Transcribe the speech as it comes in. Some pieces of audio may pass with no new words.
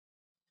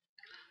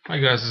Hi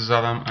guys, this is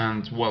Adam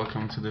and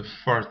welcome to the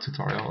third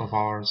tutorial of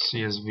our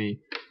CSV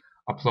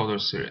uploader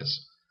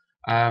series.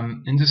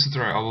 In this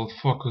tutorial I will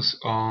focus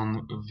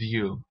on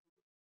view.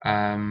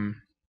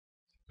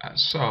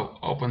 So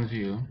open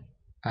view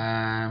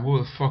and we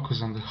will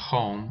focus on the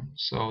home,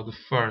 so the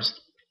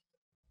first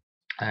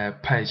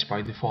page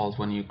by default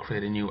when you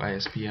create a new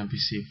ASP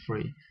MVC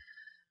 3.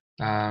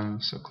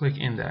 So click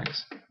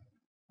index,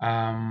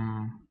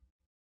 and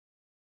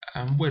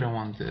we don't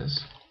want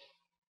this.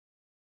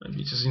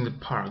 Maybe just in the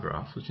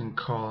paragraph we can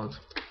call it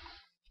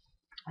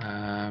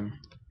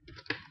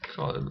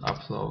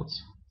upload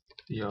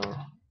your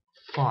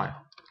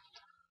file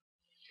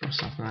or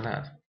something like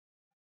that.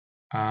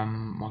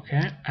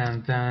 Okay,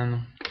 and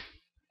then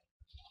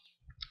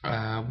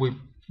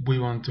we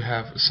want to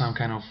have some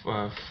kind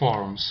of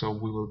form, so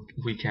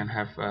we can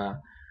have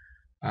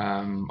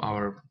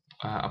our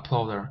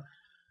uploader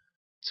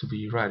to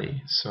be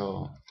ready.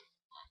 So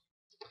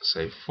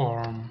say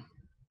form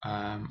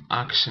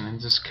action. In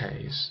this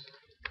case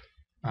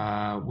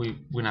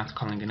we're not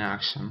calling an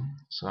action,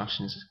 so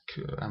action is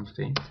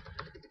empty.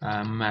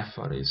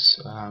 Method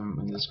is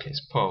in this case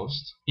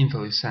post.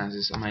 IntelliSense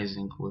is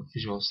amazing with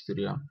Visual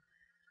Studio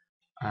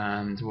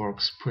and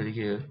works pretty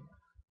good.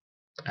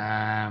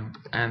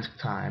 End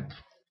type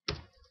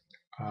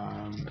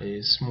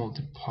is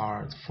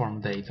multi-part form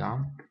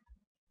data,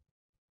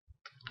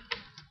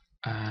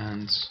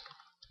 and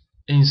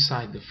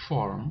inside the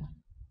form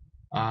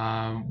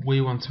we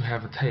want to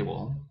have a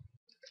table.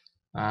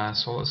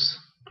 So let's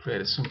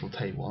create a simple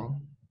table.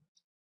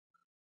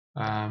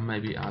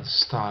 Maybe add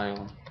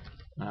style,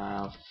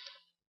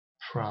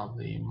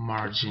 probably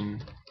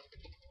margin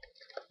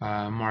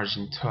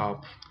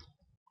top,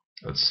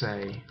 let's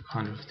say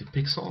 150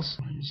 pixels,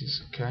 which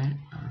is okay.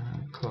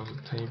 Close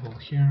the table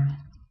here,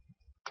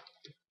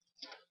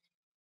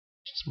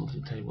 just move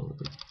the table a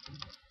bit.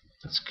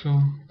 That's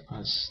cool.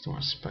 That's too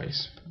much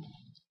space,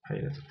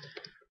 hate it.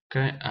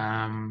 Okay,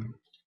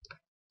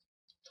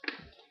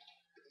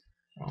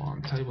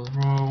 on table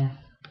row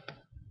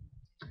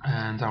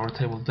and our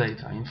table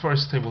data. In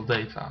first table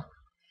data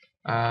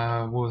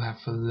we'll have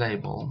a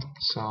label,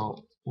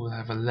 so we'll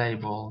have a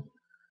label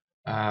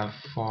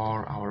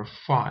for our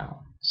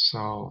file,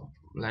 so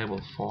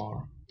label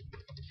for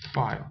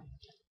file,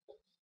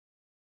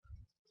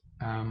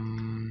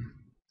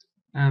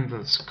 and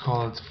let's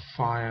call it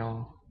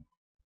file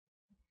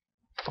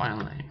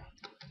name.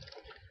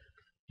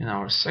 In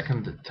our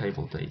second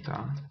table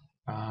data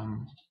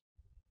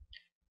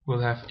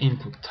we'll have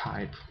input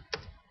type,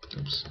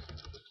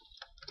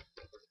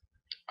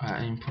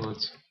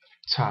 input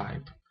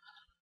type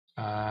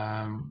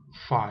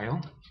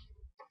file,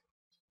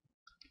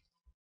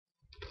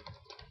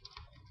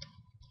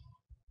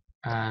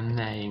 and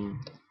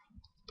name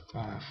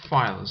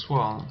file as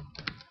well.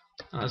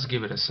 Let's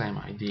give it the same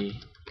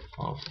ID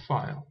of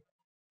file.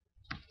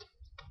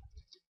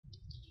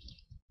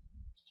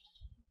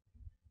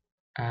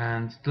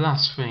 And the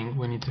last thing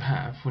we need to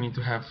have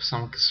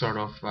some sort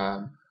of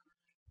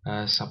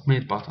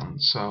submit button.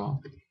 So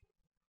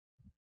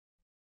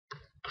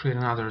create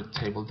another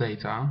table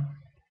data,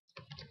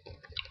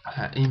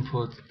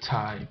 input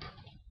type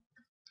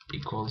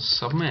equals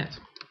submit.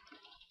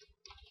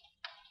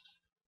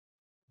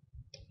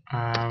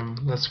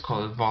 Let's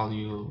call it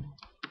value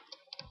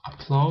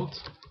upload.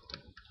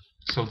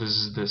 So this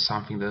is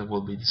something that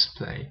will be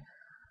displayed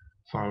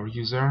for our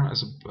user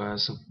as a,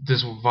 so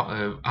this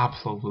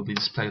upload will be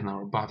displayed on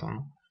our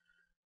button.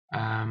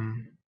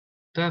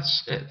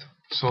 That's it.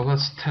 So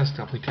let's test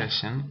the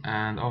application,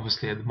 and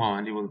obviously at the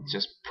moment you will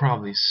just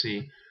probably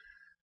see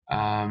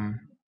I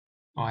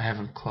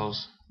haven't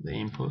closed the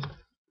input.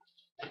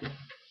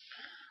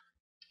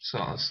 So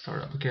let's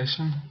start the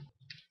application.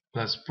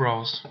 Let's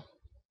browse,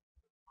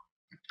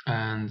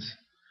 and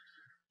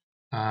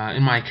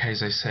in my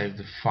case I saved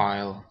the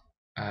file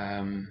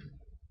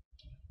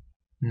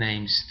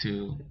names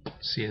to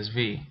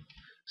CSV.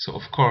 So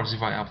of course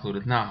if I upload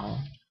it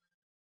now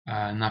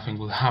nothing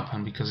will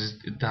happen because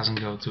it doesn't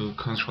go to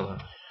controller.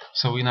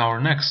 So in our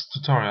next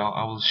tutorial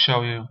I will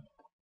show you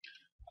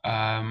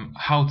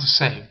how to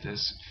save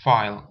this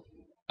file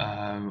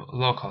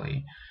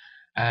locally,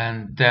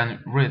 and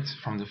then read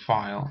from the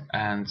file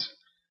and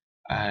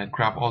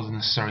grab all the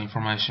necessary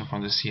information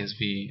from the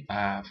CSV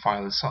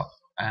file itself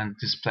and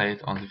display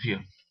it on the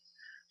view.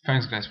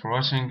 Thanks guys for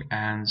watching,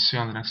 and see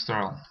you on the next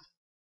tutorial.